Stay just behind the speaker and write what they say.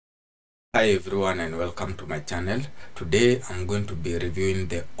Hi everyone and welcome to my channel. Today I'm going to be reviewing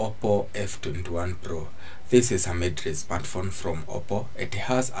the OPPO F21 Pro. This is a mid-range smartphone from OPPO. It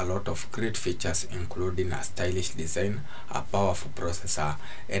has a lot of great features including a stylish design, a powerful processor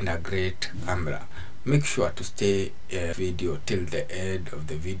and a great camera. Make sure to stay video till the end of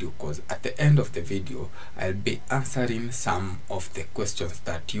the video, because at the end of the video I'll be answering some of the questions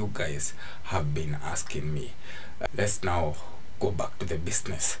that you guys have been asking me. Let's now go back to the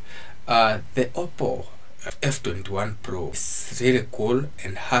business. The OPPO F21 Pro is really cool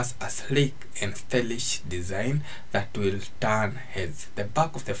and has a sleek and stylish design that will turn heads. The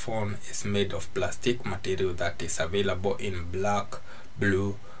back of the phone is made of plastic material that is available in black,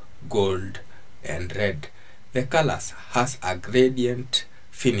 blue, gold and red. The colors has a gradient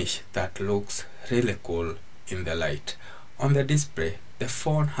finish that looks really cool in the light. On the display, the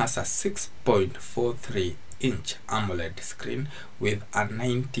phone has a 6.43-inch AMOLED screen with a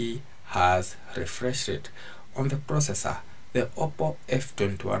 90 Hz refresh rate. On the processor, the OPPO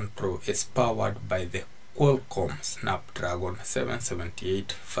F21 Pro is powered by the Qualcomm Snapdragon 778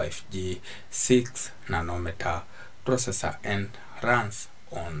 5G 6nm processor and runs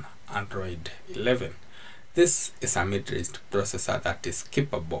on Android 11. This is a mid-range processor that is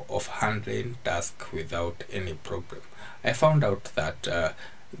capable of handling tasks without any problem. I found out that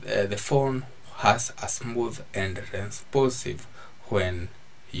the phone has a smooth and responsive when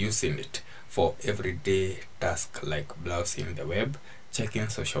using it for everyday tasks like browsing the web, checking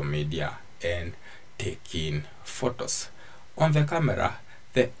social media and taking photos. On the camera,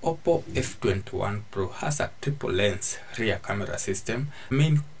 the OPPO F21 Pro has a triple lens rear camera system.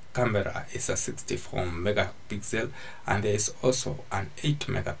 Main camera is a 64 megapixel and there is also an 8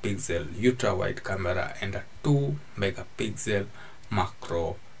 megapixel ultra wide camera and a 2 megapixel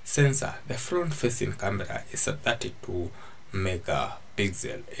macro sensor. The front facing camera is a 32 megapixel.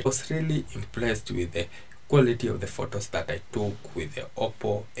 I was really impressed with the quality of the photos that I took with the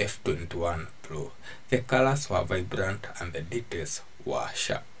OPPO F21 Pro. The colors were vibrant and the details were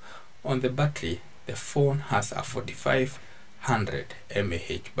sharp. On the battery, the phone has a 4500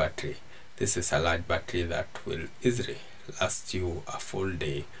 mAh battery. This is a large battery that will easily last you a full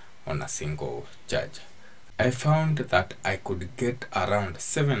day on a single charge. I found that I could get around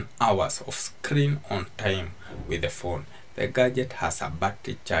 7 hours of screen on time with the phone. The gadget has a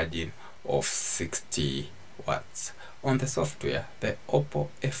battery charging of 60 watts. On the software, the OPPO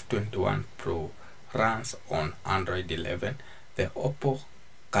F21 Pro runs on Android 11. The OPPO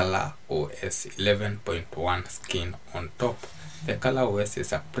Color OS 11.1 skin on top. The Color OS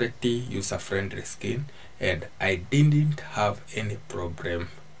is a pretty user-friendly skin and I didn't have any problem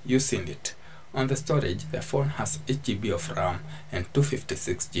using it. On the storage, the phone has 8 GB of RAM and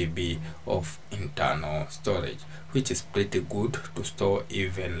 256 GB of internal storage, which is pretty good to store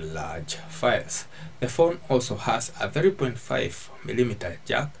even large files. The phone also has a 3.5mm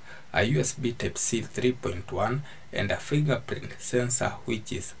jack, a USB Type-C 3.1 and a fingerprint sensor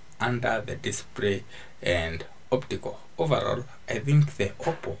which is under the display and optical. Overall, I think the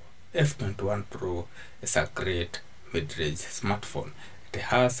OPPO F21 Pro is a great mid-range smartphone. It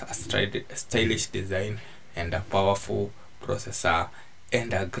has a stylish design and a powerful processor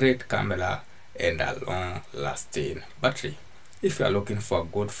and a great camera and a long-lasting battery. If you are looking for a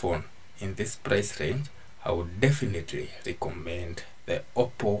good phone in this price range, I would definitely recommend the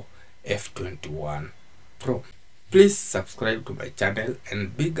OPPO F21 Pro. Please subscribe to my channel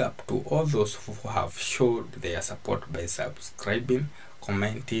and big up to all those who have showed their support by subscribing,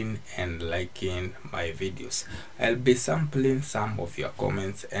 commenting and liking my videos. I'll be sampling some of your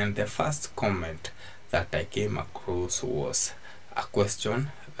comments, and the first comment that I came across was a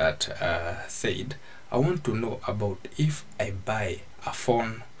question that said, I want to know about if I buy a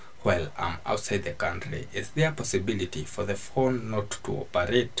phone while I'm outside the country, is there a possibility for the phone not to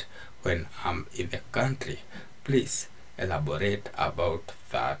operate when I'm in the country? Please elaborate about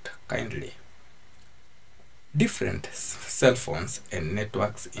that kindly. Different cell phones and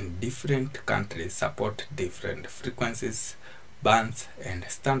networks in different countries support different frequencies, bands and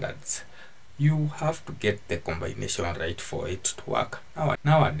standards. You have to get the combination right for it to work.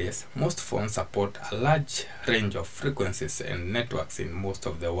 Nowadays, most phones support a large range of frequencies, and networks in most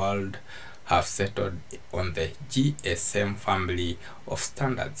of the world have settled on the GSM family of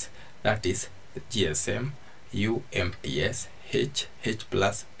standards. That is GSM, UMTS, H+,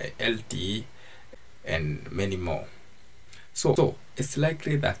 LTE and many more. So it's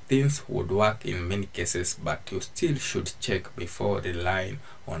likely that things would work in many cases, but you still should check before relying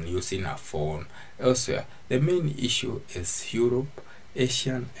on using a phone elsewhere. The main issue is Europe,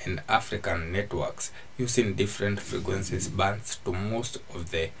 Asian and African networks using different frequencies bands to most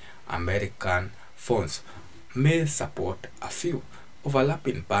of the American phones may support a few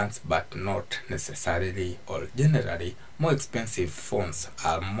overlapping bands, but not necessarily or generally. More expensive phones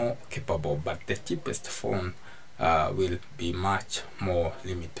are more capable, but the cheapest phone will be much more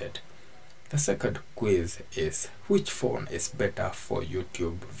limited. The second quiz is, which phone is better for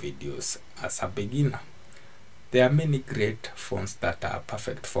YouTube videos as a beginner? There are many great phones that are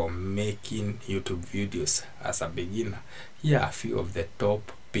perfect for making YouTube videos as a beginner. Here are a few of the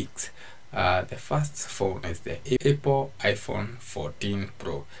top picks. The first phone is the Apple iPhone 14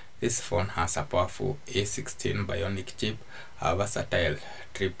 Pro. This phone has a powerful A16 Bionic chip, a versatile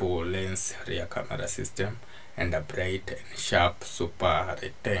triple lens rear camera system, and a bright and sharp Super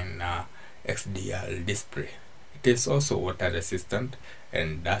Retina XDR display. It is also water resistant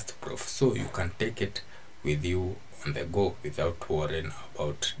and dust proof, so you can take it with you on the go without worrying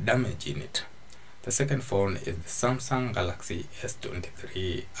about damaging it. The second phone is the Samsung Galaxy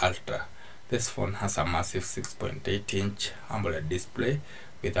S23 Ultra. This phone has a massive 6.8-inch AMOLED display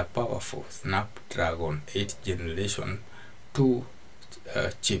with a powerful Snapdragon 8th Generation 2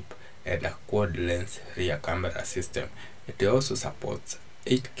 chip and a quad lens rear camera system. It also supports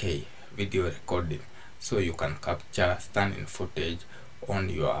 8K video recording, so you can capture stunning footage on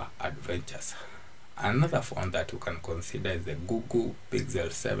your adventures. Another phone that you can consider is the Google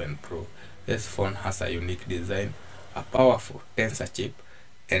Pixel 7 Pro. This phone has a unique design, a powerful tensor chip,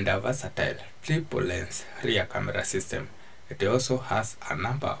 and a versatile triple lens rear camera system. It also has a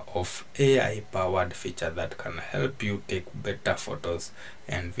number of AI-powered features that can help you take better photos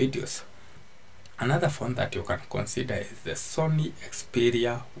and videos. Another phone that you can consider is the Sony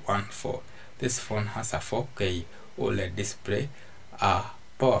Xperia 1 IV. This phone has a 4K OLED display, a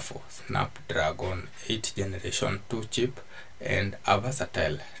powerful Snapdragon 8th Generation 2 chip, and a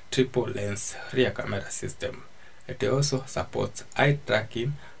versatile triple lens rear camera system. It also supports eye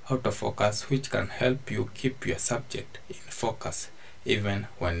tracking, autofocus, which can help you keep your subject in focus even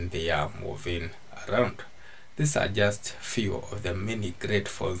when they are moving around. These are just few of the many great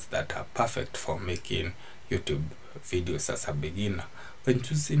phones that are perfect for making YouTube videos as a beginner. When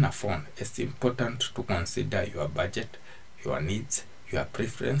choosing a phone, it's important to consider your budget, your needs, your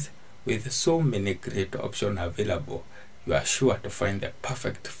preference. With so many great options available, you are sure to find the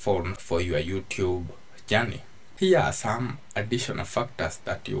perfect phone for your YouTube journey. Here are some additional factors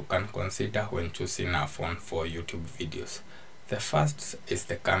that you can consider when choosing a phone for YouTube videos. The first is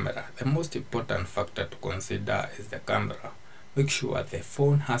the camera. The most important factor to consider is the camera. Make sure the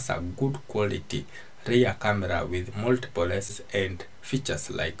phone has a good quality rear camera with multiple lenses and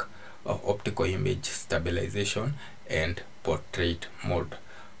features like optical image stabilization and portrait mode.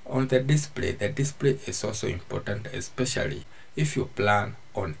 On the display is also important, especially if you plan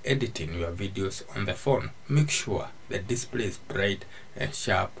on editing your videos on the phone. Make sure the display is bright and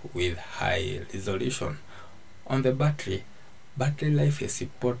sharp with high resolution. On the battery life is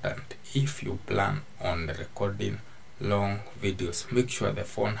important. If you plan on recording long videos, make sure the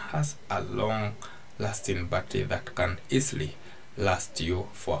phone has a long lasting battery that can easily last you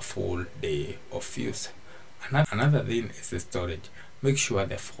for a full day of use. Another thing is the storage. Make sure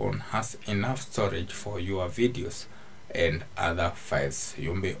the phone has enough storage for your videos and other files.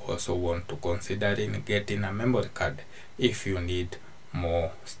 You may also want to consider getting a memory card if you need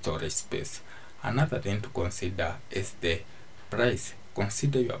more storage space. Another thing to consider is the price.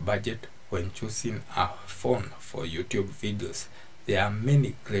 Consider your budget when choosing a phone for YouTube videos. There are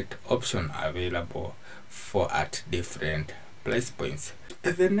many great options available for at different price points.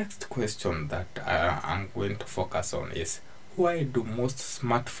 The next question that I'm going to focus on is, why do most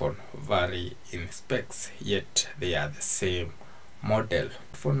smartphones vary in specs yet they are the same model?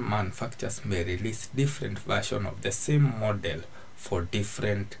 Phone manufacturers may release different versions of the same model for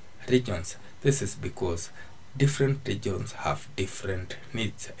different regions. This is because different regions have different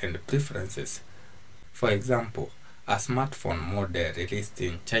needs and preferences. For example, a smartphone model released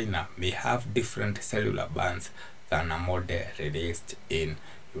in China may have different cellular bands than a model released in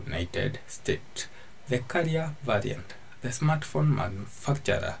United States. The carrier variant. The smartphone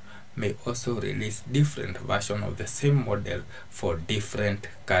manufacturer may also release different versions of the same model for different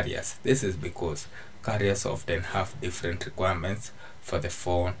carriers. This is because carriers often have different requirements for the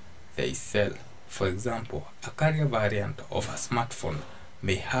phone they sell. For example, a carrier variant of a smartphone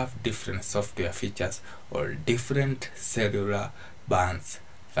may have different software features or different cellular bands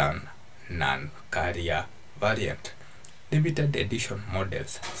than non-carrier variant. Limited edition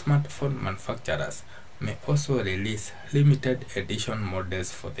models. Smartphone manufacturers may also release limited edition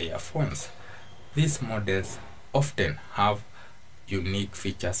models for their phones. These models often have unique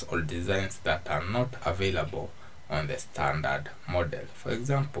features or designs that are not available on the standard model. For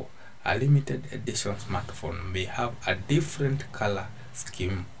example, a limited edition smartphone may have a different color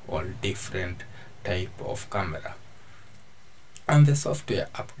scheme or different type of camera. On the software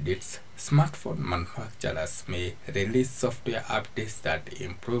updates, smartphone manufacturers may release software updates that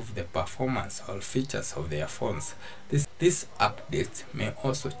improve the performance or features of their phones. These updates may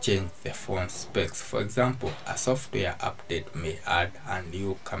also change the phone specs. For example, a software update may add a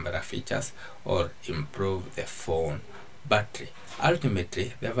new camera features or improve the phone battery.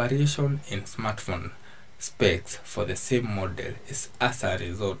 Ultimately, the variation in smartphone specs for the same model is as a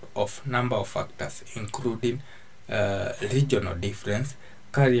result of number of factors, including regional difference,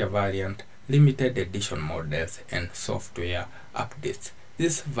 carrier variant, limited edition models, and software updates.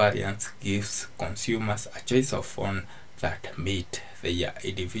 This variance gives consumers a choice of phone that meet their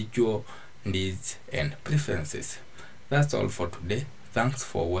individual needs and preferences. That's all for today. Thanks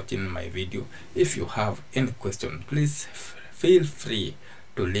for watching my video. If you have any question, please feel free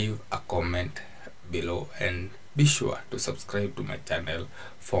to leave a comment below, and be sure to subscribe to my channel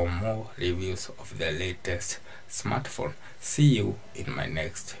for more reviews of the latest smartphone. See you in my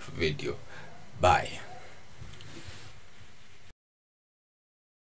next video. Bye.